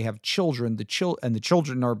that if they have children, the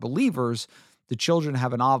children are believers, the children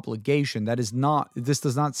have an obligation. That is not. This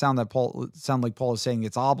does not sound like Paul is saying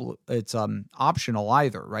it's optional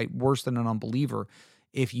either, right? Worse than an unbeliever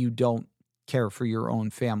if you don't care for your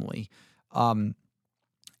own family. I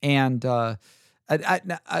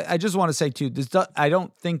just want to say too, I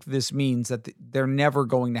don't think this means that they're never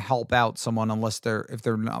going to help out someone if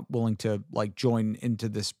they're not willing to like join into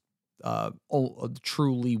this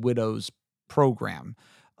truly widows program.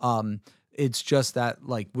 It's just that,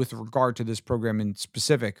 like, with regard to this program in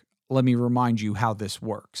specific, let me remind you how this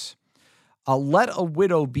works. Let a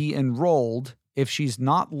widow be enrolled if she's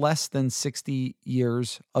not less than 60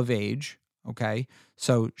 years of age. Okay,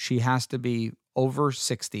 so she has to be over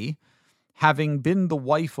 60. Having been the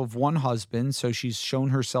wife of one husband, so she's shown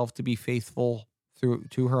herself to be faithful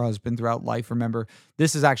to her husband throughout life. Remember,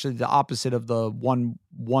 this is actually the opposite of the one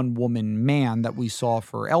woman man that we saw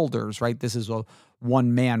for elders, right? This is a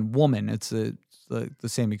one man woman. It's the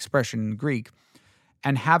same expression in Greek.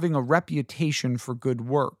 And having a reputation for good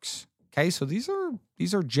works. Okay, so these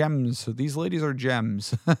are gems. So these ladies are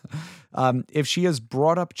gems. If she has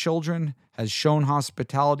brought up children, has shown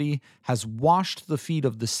hospitality, has washed the feet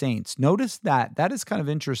of the saints. Notice that. That is kind of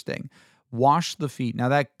interesting. Wash the feet. Now,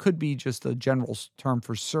 that could be just a general term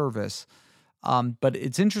for service. But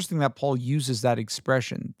it's interesting that Paul uses that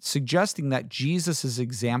expression, suggesting that Jesus'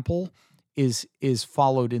 example is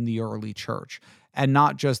followed in the early church, and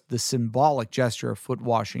not just the symbolic gesture of foot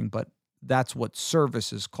washing, but that's what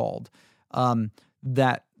service is called.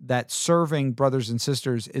 That serving brothers and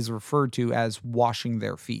sisters is referred to as washing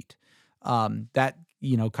their feet. That,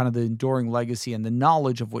 kind of the enduring legacy and the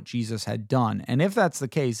knowledge of what Jesus had done. And if that's the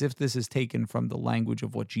case, if this is taken from the language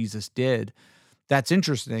of what Jesus did, that's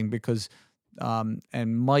interesting because,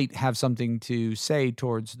 and might have something to say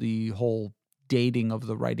towards the whole dating of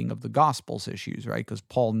the writing of the Gospels issues, right? Because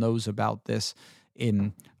Paul knows about this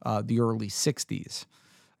in the early 60s.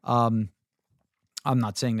 I'm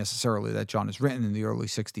not saying necessarily that John is written in the early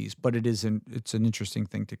 60s, but it's an interesting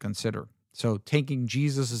thing to consider. So taking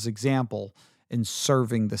Jesus' example in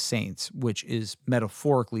serving the saints, which is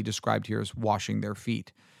metaphorically described here as washing their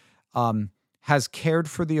feet, has cared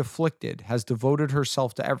for the afflicted, has devoted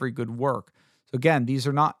herself to every good work. So again,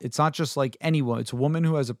 it's not just like anyone. It's a woman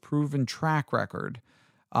who has a proven track record.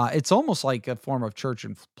 It's almost like a form of church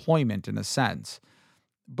employment in a sense,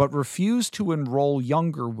 but refuse to enroll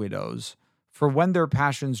younger widows. For when their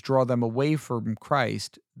passions draw them away from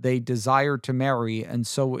Christ, they desire to marry and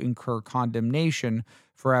so incur condemnation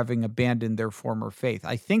for having abandoned their former faith.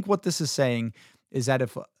 I think what this is saying is that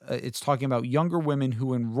if it's talking about younger women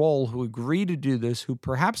who enroll, who agree to do this, who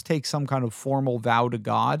perhaps take some kind of formal vow to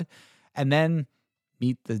God, and then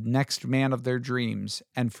meet the next man of their dreams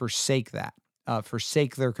and forsake that,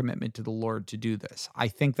 forsake their commitment to the Lord to do this. I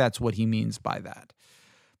think that's what he means by that.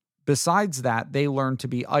 Besides that, they learn to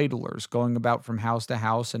be idlers, going about from house to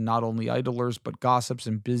house, and not only idlers, but gossips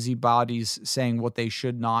and busybodies, saying what they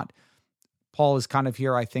should not. Paul is kind of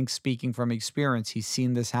here, I think, speaking from experience. He's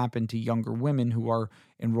seen this happen to younger women who are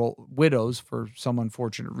widows for some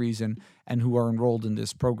unfortunate reason, and who are enrolled in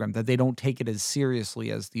this program, that they don't take it as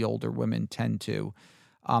seriously as the older women tend to.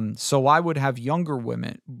 So I would have younger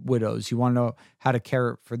widows. You want to know how to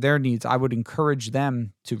care for their needs. I would encourage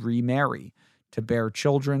them to remarry, to bear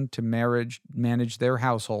children, to manage their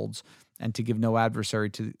households, and to give no adversary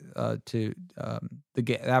the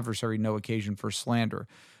adversary no occasion for slander.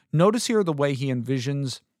 Notice here the way he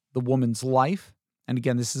envisions the woman's life. And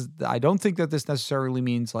again, I don't think that this necessarily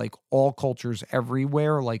means like all cultures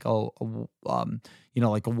everywhere, like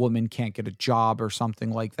like a woman can't get a job or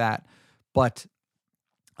something like that. But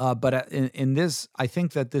in this, I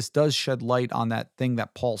think that this does shed light on that thing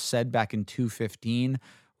that Paul said back in 2:15,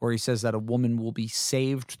 where he says that a woman will be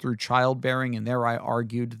saved through childbearing. And there I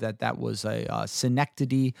argued that was a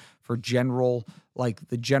synecdoche for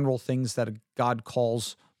the general things that God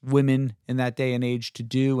calls women in that day and age to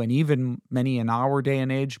do, and even many in our day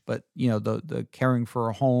and age. But, the caring for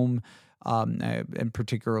a home, and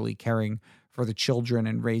particularly caring for the children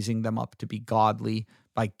and raising them up to be godly.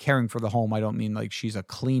 By caring for the home, I don't mean like she's a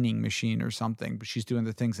cleaning machine or something, but she's doing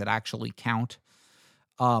the things that actually count.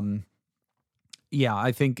 Yeah,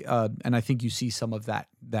 I think, and I think you see some of that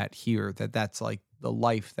here, that's like the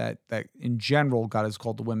life that in general God has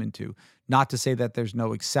called the women to. Not to say that there's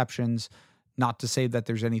no exceptions, Not to say that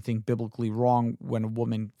there's anything biblically wrong when a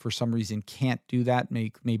woman, for some reason, can't do that.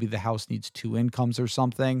 Maybe the house needs two incomes or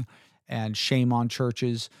something, and shame on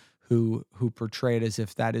churches who portray it as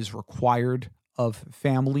if that is required of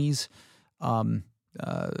families,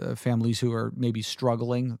 families who are maybe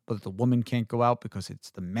struggling, but the woman can't go out because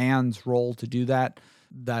it's the man's role to do that.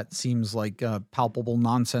 That seems like palpable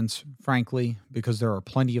nonsense, frankly, because there are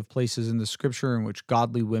plenty of places in the scripture in which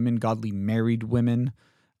godly women, godly married women,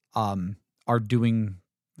 are doing,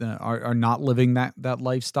 are not living that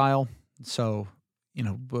lifestyle. So,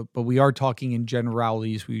 but we are talking in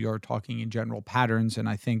generalities. We are talking in general patterns, and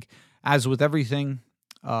I think, as with everything,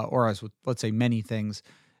 or as with, let's say, many things,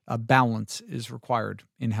 a balance is required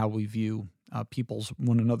in how we view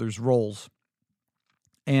one another's roles.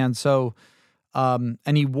 And so,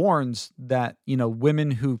 and he warns that,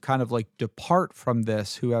 women who kind of like depart from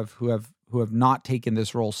this, who have not taken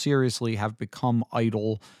this role seriously, have become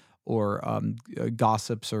idle or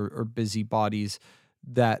gossips or busybodies,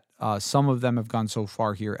 that some of them have gone so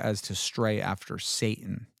far here as to stray after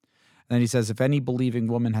Satan. And then he says, if any believing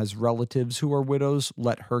woman has relatives who are widows,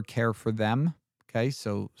 let her care for them. Okay,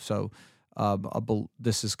 so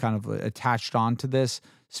this is kind of attached onto this.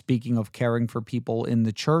 Speaking of caring for people in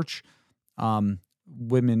the church,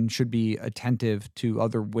 women should be attentive to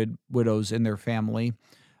other widows in their family,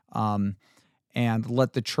 and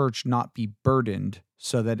let the church not be burdened,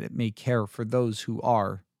 so that it may care for those who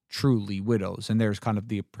are truly widows. And there's kind of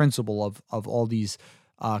the principle of all these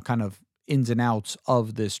kind of ins and outs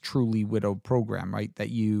of this truly widow program, right? That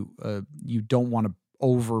you don't want to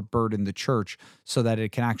overburden the church, so that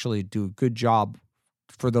it can actually do a good job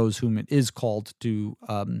for those whom it is called to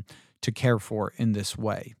care for in this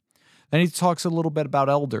way. Then he talks a little bit about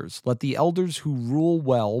elders. Let the elders who rule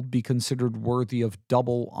well be considered worthy of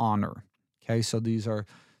double honor. Okay, so these are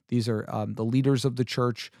the leaders of the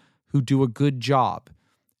church who do a good job,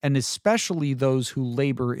 and especially those who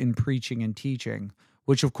labor in preaching and teaching,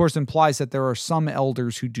 which of course implies that there are some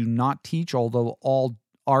elders who do not teach, although all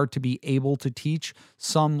are to be able to teach.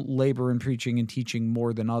 Some labor in preaching and teaching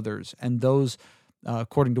more than others, and those,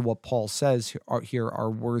 according to what Paul says are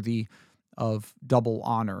worthy of double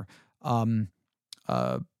honor.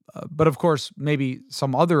 But of course, maybe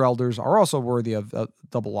some other elders are also worthy of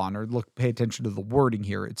double honor. Pay attention to the wording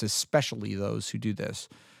here. It's especially those who do this,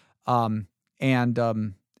 and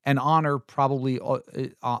honor probably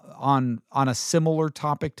on a similar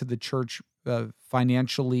topic to the church,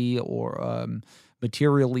 financially or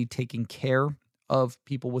materially taking care of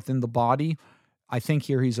people within the body. I think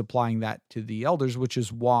here he's applying that to the elders, which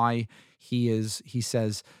is why he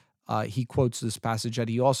says. He quotes this passage that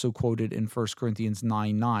he also quoted in 1 Corinthians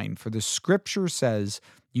 9:9. For the scripture says,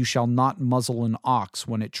 you shall not muzzle an ox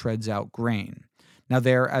when it treads out grain. Now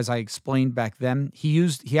there, as I explained back then, he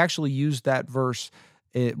actually used that verse,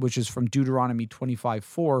 which is from Deuteronomy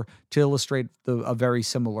 25:4, to illustrate a very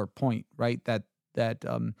similar point, right? That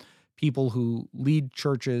people who lead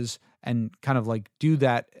churches and kind of like do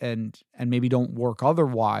that and maybe don't work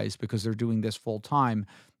otherwise because they're doing this full time,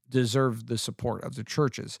 deserve the support of the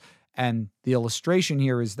churches. And the illustration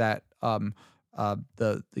here is that when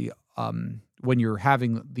you're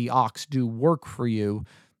having the ox do work for you,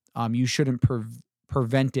 you shouldn't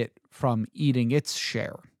prevent it from eating its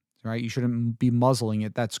share, right? You shouldn't be muzzling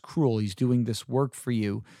it. That's cruel. He's doing this work for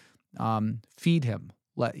you. Feed him.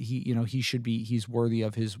 He's worthy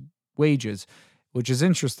of his wages, which is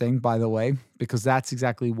interesting, by the way, because that's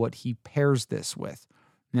exactly what he pairs this with.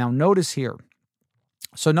 Now, notice here.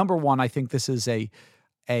 So number one, I think this is a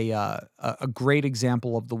great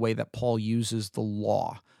example of the way that Paul uses the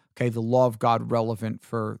law. Okay, the law of God relevant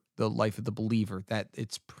for the life of the believer, that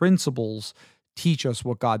its principles teach us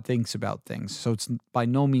what God thinks about things. So it's by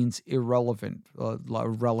no means irrelevant, a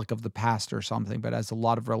relic of the past or something, but has a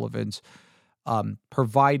lot of relevance,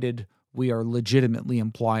 provided we are legitimately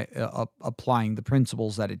applying the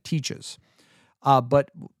principles that it teaches.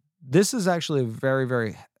 But this is actually a very,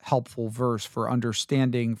 very helpful verse for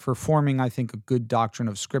forming, I think, a good doctrine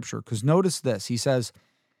of Scripture. Because notice this, he says,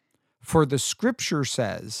 for the Scripture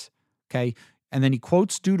says, okay, and then he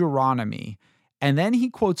quotes Deuteronomy, and then he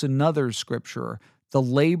quotes another Scripture, the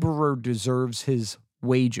laborer deserves his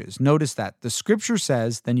wages. Notice that. The Scripture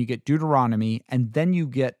says, then you get Deuteronomy, and then you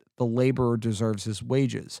get the laborer deserves his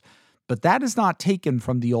wages. But that is not taken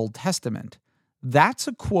from the Old Testament. That's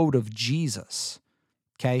a quote of Jesus,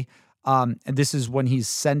 okay? And this is when he's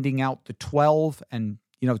sending out the 12, and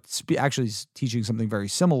actually he's teaching something very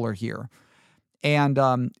similar here. And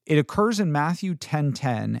it occurs in Matthew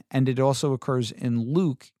 10:10, and it also occurs in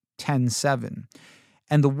Luke 10:7.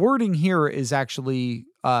 And the wording here is actually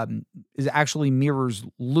actually mirrors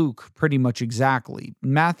Luke pretty much exactly.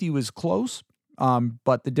 Matthew is close,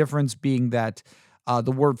 but the difference being that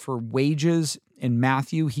the word for wages in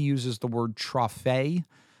Matthew, he uses the word trophe,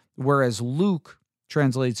 whereas Luke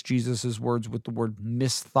translates Jesus' words with the word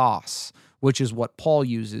misthos, which is what Paul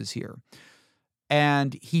uses here.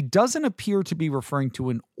 And he doesn't appear to be referring to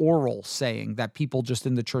an oral saying that people just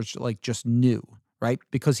in the church just knew, right?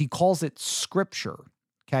 Because he calls it scripture,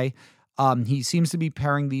 okay? He seems to be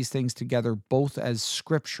pairing these things together both as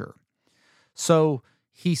scripture. So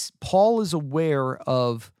Paul is aware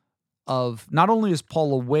of not only is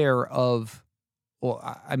Paul aware of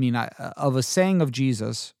a saying of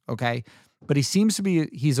Jesus, okay? But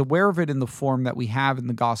he's aware of it in the form that we have in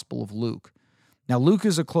the Gospel of Luke. Now, Luke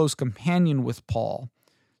is a close companion with Paul,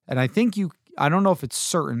 and I don't know if it's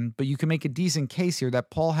certain, but you can make a decent case here that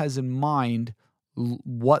Paul has in mind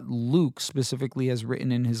what Luke specifically has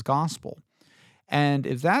written in his gospel. And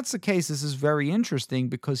if that's the case, this is very interesting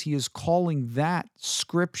because he is calling that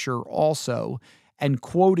scripture also and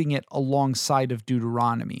quoting it alongside of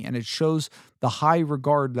Deuteronomy. And it shows the high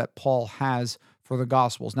regard that Paul has for the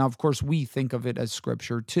Gospels. Now, of course, we think of it as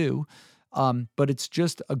scripture too, but it's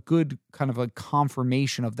just a good kind of a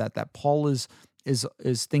confirmation of that Paul is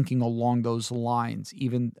thinking along those lines,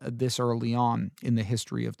 even this early on in the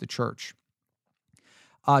history of the church.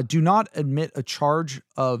 Do not admit a charge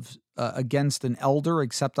of against an elder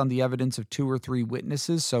except on the evidence of 2 or 3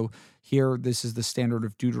 witnesses. So here, this is the standard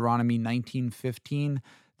of Deuteronomy 19:15,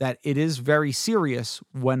 that it is very serious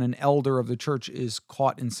when an elder of the church is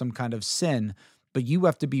caught in some kind of sin, but you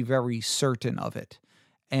have to be very certain of it.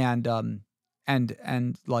 And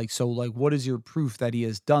what is your proof that he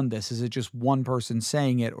has done this? Is it just one person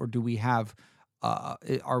saying it, or do we have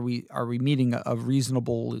are we meeting a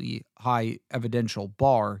reasonably high evidential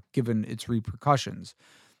bar given its repercussions?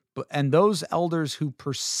 And those elders who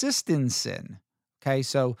persist in sin, okay,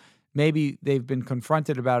 so maybe they've been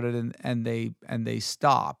confronted about it and they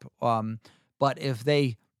stop. But if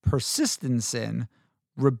they persist in sin,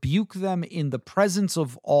 rebuke them in the presence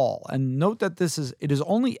of all. And note that it is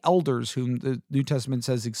only elders whom the New Testament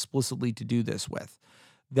says explicitly to do this with.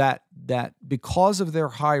 That because of their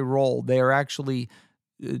high role, they are actually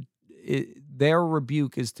their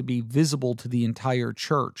rebuke is to be visible to the entire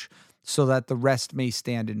church, so that the rest may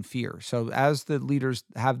stand in fear. So as the leaders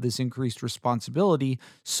have this increased responsibility,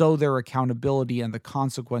 so their accountability and the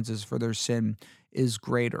consequences for their sin is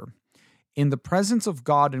greater. In the presence of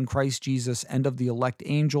God and Christ Jesus and of the elect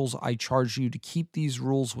angels, I charge you to keep these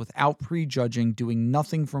rules without prejudging, doing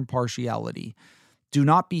nothing from partiality. Do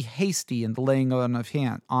not be hasty in the laying on of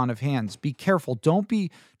hands. Be careful. Don't be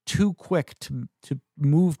too quick to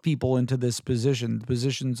move people into this position, the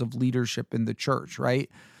positions of leadership in the church, right?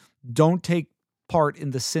 Don't take part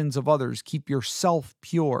in the sins of others. Keep yourself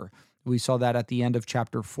pure. We saw that at the end of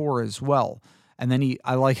chapter 4 as well. And then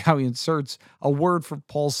I like how he inserts a word for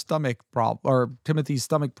Paul's stomach problem, or Timothy's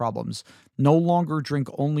stomach problems. No longer drink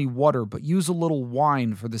only water, but use a little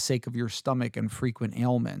wine for the sake of your stomach and frequent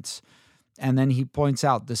ailments. And then he points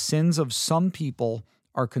out the sins of some people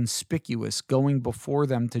are conspicuous, going before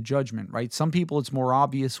them to judgment, right? Some people, it's more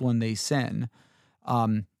obvious when they sin,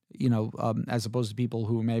 as opposed to people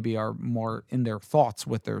who maybe are more in their thoughts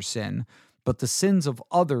with their sin, but the sins of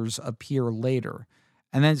others appear later.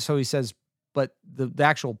 And then so he says, but the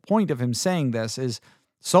actual point of him saying this is,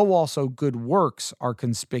 so also good works are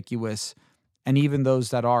conspicuous, and even those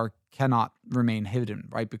that are cannot remain hidden,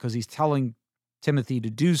 right? Because he's telling Timothy to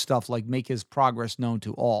do stuff like make his progress known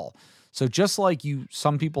to all. So just like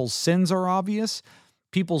some people's sins are obvious,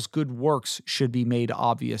 people's good works should be made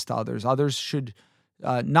obvious to others. Others should,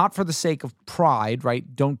 not for the sake of pride,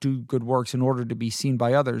 right? Don't do good works in order to be seen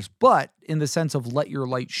by others, but in the sense of let your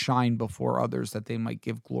light shine before others that they might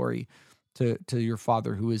give glory to your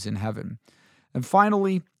Father who is in heaven. And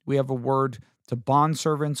finally, we have a word to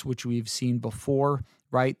bondservants, which we've seen before,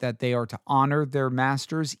 right? That they are to honor their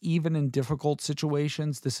masters, even in difficult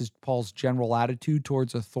situations. This is Paul's general attitude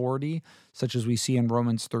towards authority, such as we see in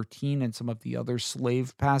Romans 13 and some of the other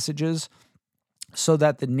slave passages, so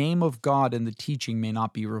that the name of God and the teaching may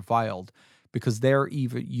not be reviled, because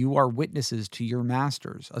you are witnesses to your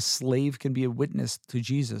masters. A slave can be a witness to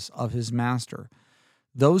Jesus of his master.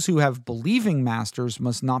 Those who have believing masters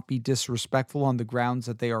must not be disrespectful on the grounds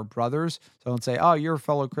that they are brothers. So don't say, oh, you're a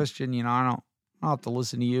fellow Christian, I don't have to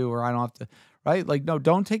listen to you, or I don't have to, right? Like, no,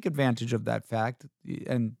 don't take advantage of that fact.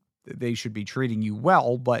 And they should be treating you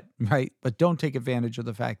well, but don't take advantage of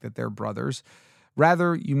the fact that they're brothers.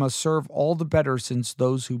 Rather, you must serve all the better, since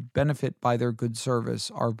those who benefit by their good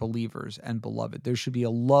service are believers and beloved. There should be a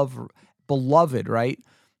love, beloved, right?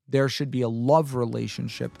 there should be a love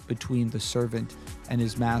relationship between the servant and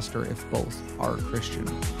his master if both are Christian.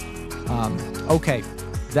 Okay,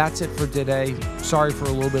 that's it for today. Sorry for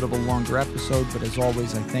a little bit of a longer episode, but as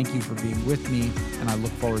always, I thank you for being with me, and I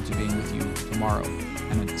look forward to being with you tomorrow.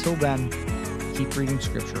 And until then, keep reading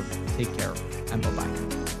Scripture, take care, and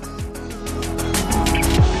bye-bye.